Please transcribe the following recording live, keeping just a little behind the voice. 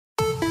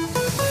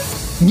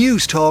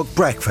Newstalk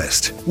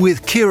Breakfast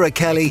with Ciara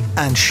Kelly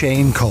and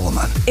Shane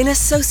Coleman. In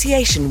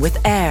association with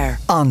AIR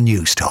On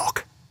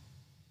Newstalk.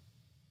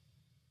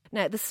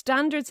 Now, the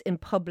Standards in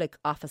Public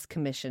Office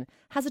Commission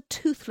has a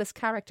toothless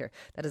character.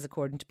 That is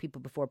according to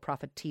People Before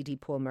Profit TD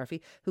Paul Murphy,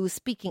 who was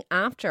speaking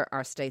after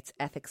our state's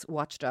ethics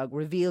watchdog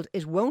revealed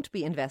it won't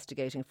be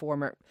investigating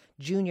former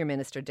Junior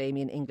Minister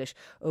Damien English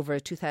over a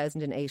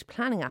 2008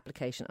 planning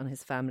application on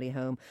his family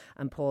home.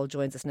 And Paul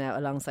joins us now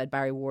alongside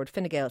Barry Ward,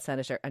 Fine Gael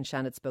Senator and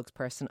Seanad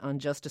Spokesperson on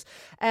Justice.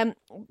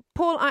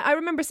 Paul, I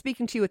remember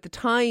speaking to you at the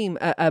time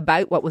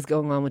about what was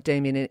going on with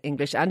Damien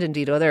English and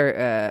indeed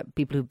other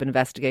people who've been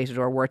investigated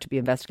or were to be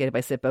investigated by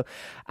SIPO,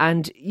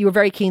 and you were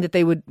very keen that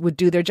they would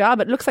do their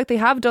job. It looks like they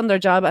have done their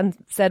job and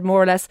said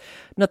more or less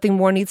nothing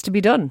more needs to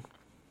be done.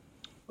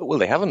 Well,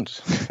 they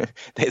haven't.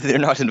 They're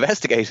not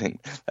investigating.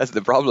 That's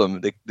the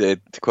problem. To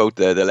quote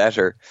the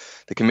letter,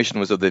 the Commission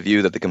was of the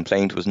view that the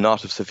complaint was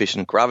not of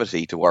sufficient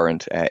gravity to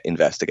warrant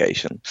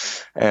investigation.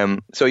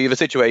 So you have a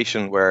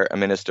situation where a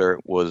minister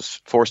was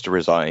forced to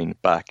resign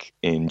back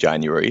in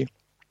January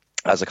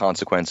as a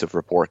consequence of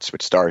reports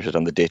which started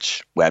on the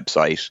Ditch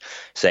website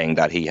saying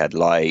that he had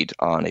lied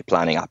on a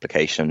planning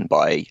application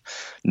by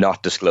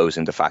not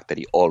disclosing the fact that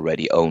he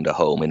already owned a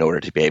home in order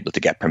to be able to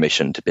get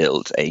permission to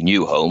build a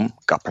new home,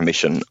 got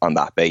permission on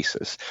that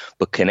basis.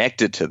 But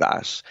connected to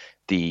that,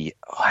 the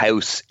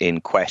house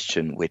in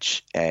question,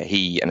 which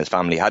he and his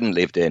family hadn't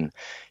lived in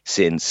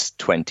since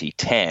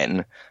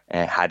 2010,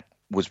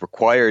 was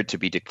required to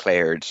be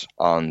declared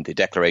on the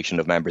Declaration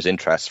of Members'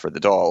 Interests for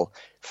the Dáil.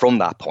 From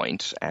that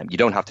point, you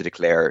don't have to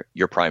declare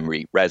your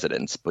primary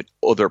residence, but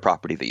other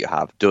property that you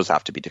have does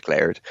have to be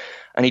declared.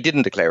 And he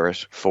didn't declare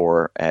it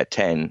for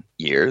 10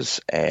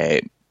 years.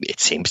 It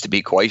seems to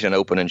be quite an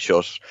open and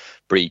shut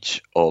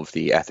breach of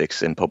the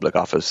Ethics in Public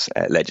Office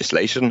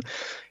legislation.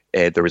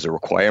 There is a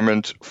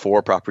requirement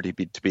for property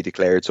to be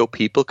declared so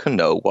people can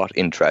know what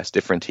interest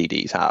different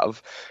TDs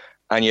have.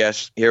 And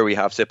yet, here we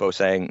have SIPO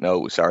saying,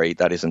 no, sorry,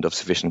 that isn't of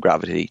sufficient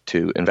gravity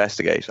to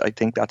investigate. I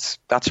think that's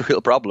a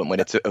real problem when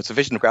it's of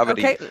sufficient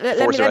gravity to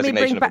force the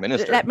resignation of a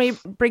minister. Let me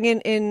bring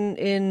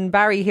in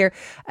Barry here.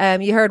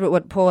 You heard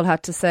what Paul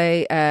had to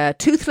say.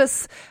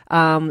 Toothless,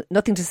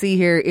 nothing to see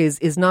here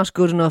is not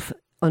good enough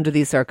under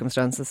these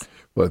circumstances.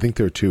 Well, I think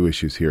there are two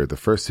issues here. The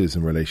first is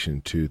in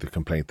relation to the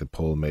complaint that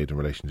Paul made in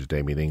relation to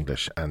Damien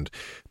English, and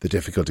the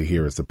difficulty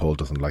here is that Paul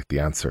doesn't like the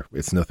answer.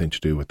 It's nothing to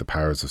do with the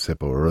powers of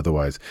SIPO or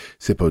otherwise.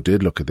 SIPO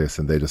did look at this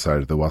and they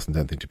decided there wasn't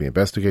anything to be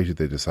investigated.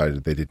 They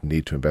decided they didn't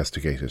need to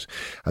investigate it.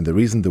 And the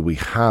reason that we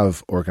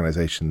have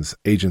organisations,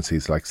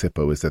 agencies like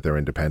SIPO is that they're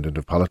independent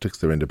of politics,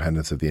 they're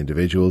independent of the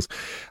individuals,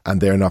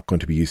 and they're not going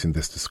to be using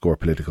this to score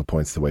political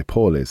points the way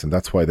Paul is, and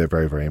that's why they're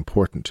very, very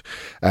important.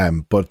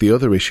 But the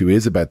other issue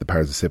is about the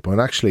powers of SIPO, and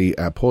actually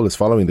Paul is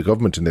following the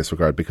government in this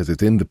regard because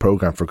it's in the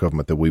programme for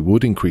government that we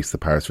would increase the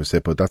powers for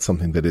SIPO. That's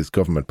something that is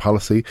government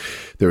policy.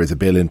 There is a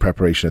bill in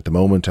preparation at the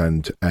moment,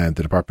 and the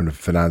Department of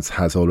Finance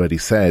has already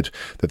said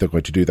that they're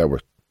going to do that. We're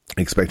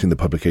expecting the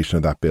publication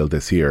of that bill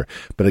this year.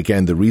 But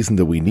again, the reason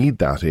that we need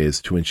that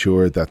is to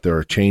ensure that there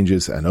are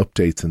changes and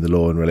updates in the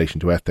law in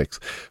relation to ethics.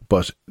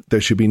 But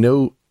there should be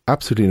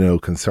absolutely no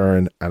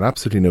concern and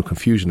absolutely no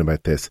confusion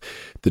about this.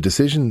 The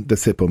decision that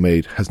SIPO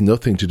made has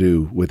nothing to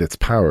do with its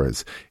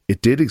powers.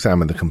 It did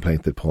examine the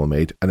complaint that Paul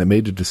made, and it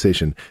made a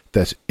decision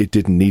that it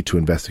didn't need to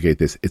investigate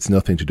this. It's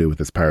nothing to do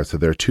with its powers. So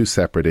there are two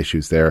separate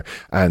issues there,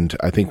 and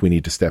I think we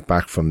need to step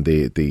back from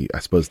the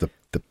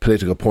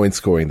political point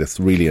scoring that's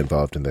really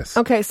involved in this.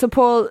 Okay, so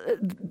Paul,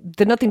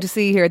 the nothing to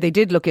see here, they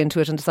did look into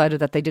it and decided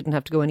that they didn't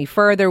have to go any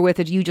further with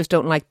it. You just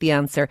don't like the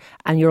answer,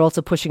 and you're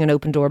also pushing an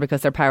open door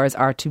because their powers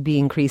are to be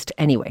increased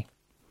anyway.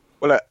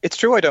 Well, it's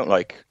true I don't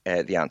like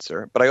the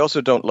answer, but I also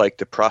don't like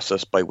the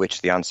process by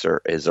which the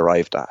answer is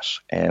arrived at.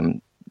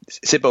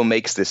 SIPO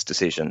makes this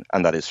decision,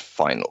 and that is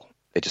final.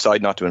 They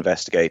decide not to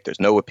investigate. There's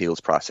no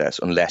appeals process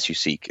unless you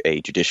seek a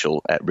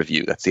judicial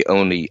review. That's the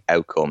only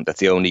outcome.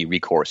 That's the only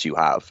recourse you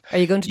have. Are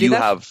you going to do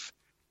that?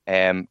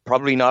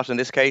 Probably not in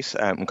this case.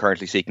 I'm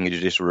currently seeking a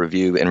judicial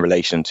review in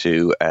relation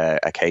to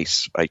a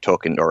case I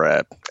took or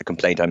a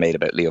complaint I made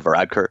about Leo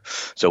Varadkar.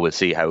 So we'll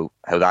see how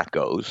that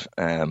goes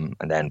and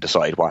then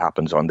decide what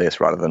happens on this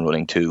rather than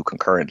running two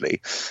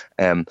concurrently.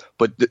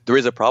 But there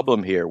is a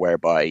problem here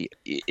whereby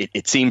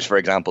it seems, for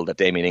example, that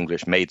Damien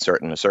English made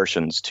certain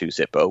assertions to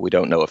SIPO. We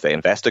don't know if they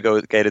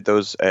investigated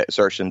those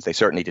assertions. They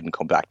certainly didn't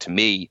come back to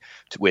me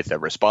with a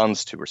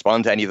response to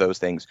respond to any of those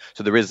things.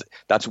 So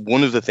that's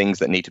one of the things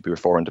that need to be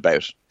reformed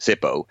about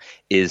SIPO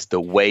is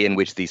the way in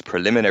which these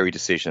preliminary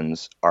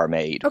decisions are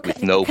made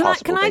with no possible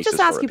basis for appeal. Can I just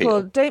ask you,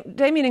 Paul,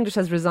 Damien English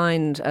has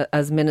resigned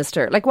as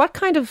minister. Like, what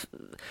kind of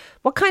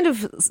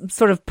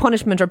sort of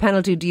punishment or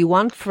penalty do you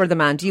want for the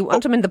man? Do you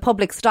want him in the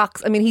public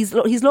stocks? I mean, he's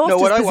lost his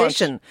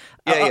position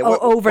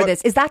over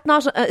this. Is that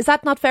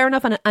not fair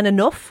enough and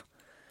enough?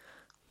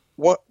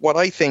 What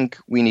I think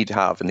we need to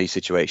have in these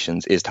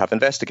situations is to have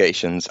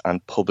investigations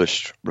and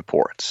published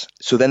reports.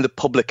 So then the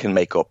public can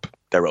make up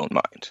their own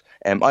mind.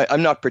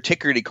 I'm not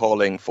particularly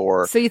calling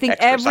for. So you think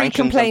extra every sanctions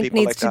on complaint people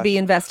needs like to that. be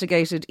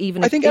investigated,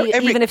 even I if think every-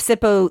 even if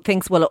SIPO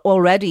thinks, well,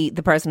 already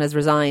the person has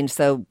resigned,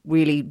 so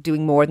really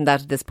doing more than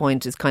that at this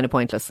point is kind of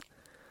pointless?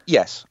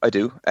 Yes, I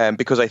do,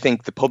 because I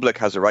think the public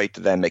has a right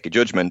to then make a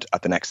judgment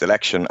at the next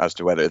election as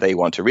to whether they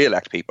want to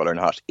re-elect people or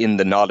not, in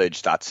the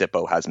knowledge that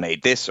SIPO has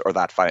made this or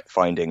that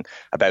finding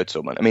about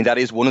someone. I mean, that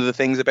is one of the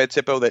things about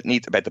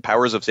SIPO about the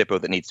powers of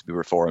SIPO that needs to be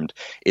reformed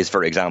is,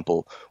 for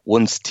example,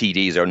 once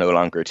TDs are no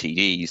longer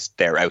TDs,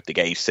 they're out the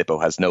gate.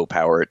 SIPO has no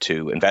power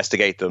to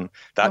investigate them.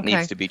 That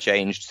needs to be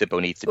changed.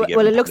 SIPO needs to be given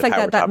well, it looks the like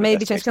power that to may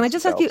be changed. Can I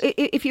just ask you,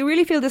 if you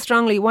really feel this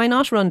strongly, why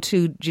not run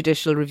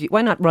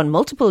why not run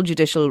multiple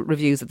judicial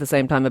reviews at the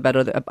same time about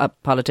other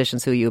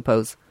politicians who you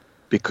oppose?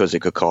 Because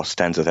it could cost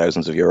tens of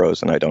thousands of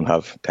euros, and I don't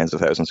have tens of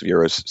thousands of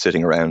euros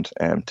sitting around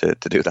to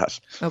do that.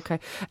 Okay,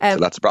 so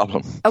that's a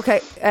problem. Okay,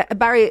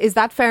 Barry, is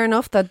that fair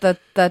enough?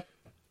 That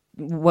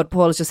what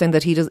Paul is just saying,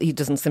 that he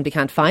doesn't simply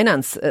can't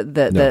finance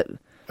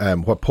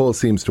what Paul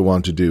seems to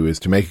want to do is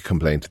to make a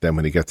complaint, then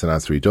when he gets an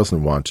answer he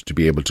doesn't want, to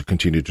be able to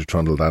continue to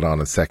trundle that on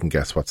and second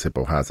guess what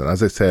SIPO has. And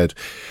as I said,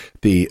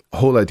 the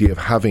whole idea of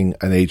having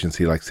an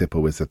agency like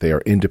SIPO is that they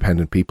are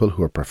independent people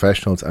who are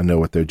professionals and know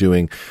what they're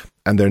doing.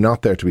 And they're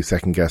not there to be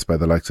second guessed by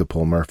the likes of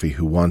Paul Murphy,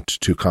 who want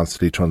to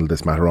constantly trundle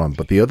this matter on.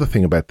 But the other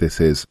thing about this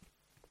is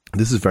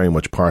very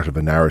much part of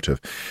a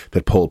narrative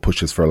that Paul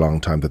pushes for a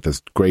long time, that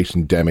there's great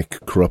endemic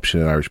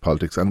corruption in Irish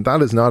politics. And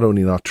that is not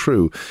only not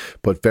true,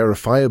 but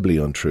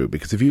verifiably untrue.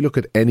 Because if you look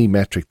at any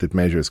metric that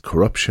measures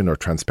corruption or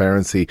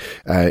transparency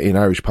in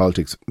Irish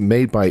politics,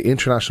 made by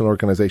international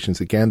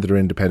organisations, again, that are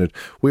independent,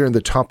 we're in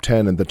the top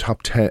 10 and the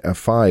top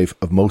 5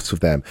 of most of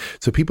them.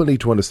 So people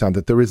need to understand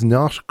that there is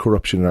not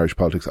corruption in Irish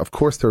politics. Of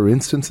course, there are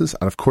instances,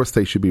 and of course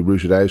they should be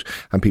rooted out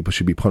and people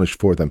should be punished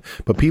for them.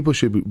 But people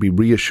should be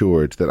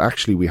reassured that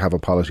actually we have a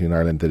polity in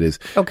Ireland that is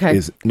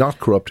not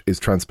corrupt, is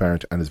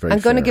transparent and is very fair.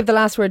 I'm going to give the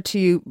last word to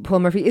you, Paul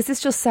Murphy. Is this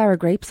just sour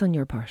grapes on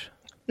your part?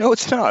 No,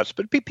 it's not.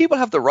 But people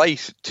have the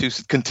right to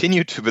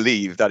continue to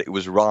believe that it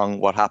was wrong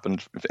what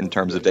happened in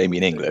terms of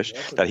Damien English,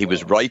 that he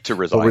was right to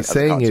resign. What we're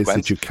saying is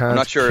that you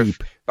can't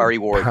keep Barry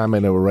Ward ham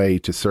in a array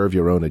to serve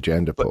your own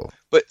agenda, Paul.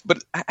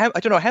 But I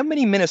don't know, how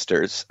many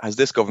ministers has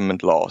this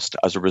government lost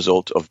as a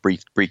result of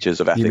breaches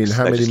of ethics? You mean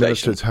how many legislation?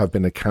 ministers have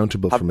been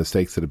accountable for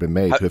mistakes that have been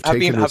made, who have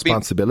taken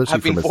responsibility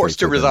have for been mistakes forced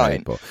to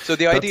resign? So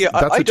the idea,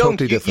 that's I a don't.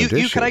 totally different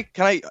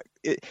issue.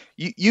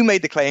 You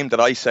made the claim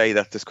that I say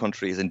that this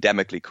country is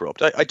endemically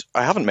corrupt.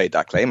 I haven't made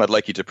that claim. I'd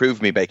like you to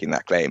prove me making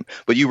that claim.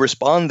 But you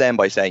respond then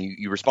by saying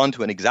you respond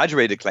to an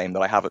exaggerated claim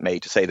that I haven't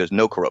made to say there's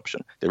no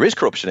corruption. There is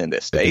corruption in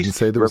this state. I didn't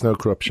say there was no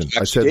corruption.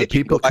 I said that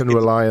people can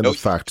rely on the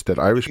fact that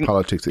Irish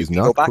politics is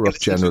not corrupt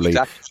generally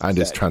and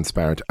is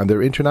transparent. And there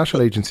are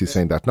international agencies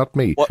saying that, not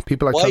me.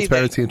 People like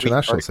Transparency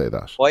International say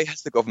that. Why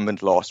has the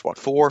government lost,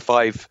 4,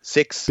 5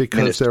 6 Because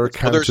ministers? they're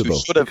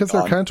accountable. Because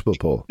they're accountable,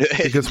 Paul.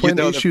 Because when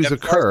issues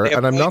occur,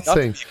 and I'm not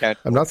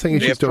saying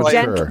issues don't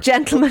occur.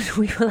 Gentlemen,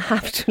 we will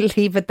have to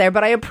leave it there.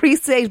 But I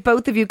appreciate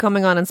both of you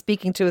coming on and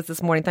speaking to us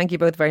this morning. Thank you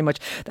both very much.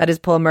 That is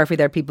Paul Murphy,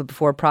 their People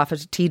Before Profit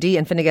TD,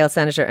 and Fine Gael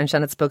Senator and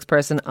Seanad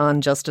Spokesperson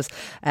on Justice,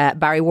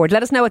 Barry Ward.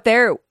 Let us know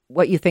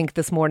what you think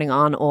this morning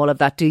on all of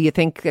that. Do you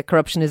think that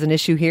corruption is an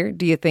issue here?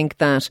 Do you think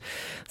that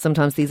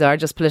sometimes these are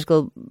just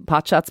political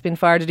pot shots being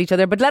fired at each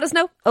other? But let us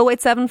know.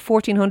 087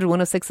 1400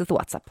 106 is the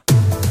WhatsApp.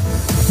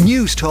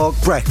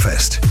 Newstalk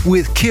Breakfast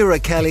with Ciara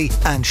Kelly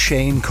and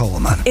Shane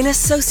Coleman. In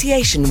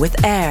association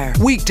with AIR.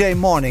 Weekday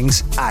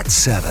mornings at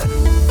 7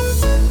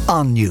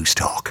 on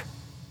Newstalk.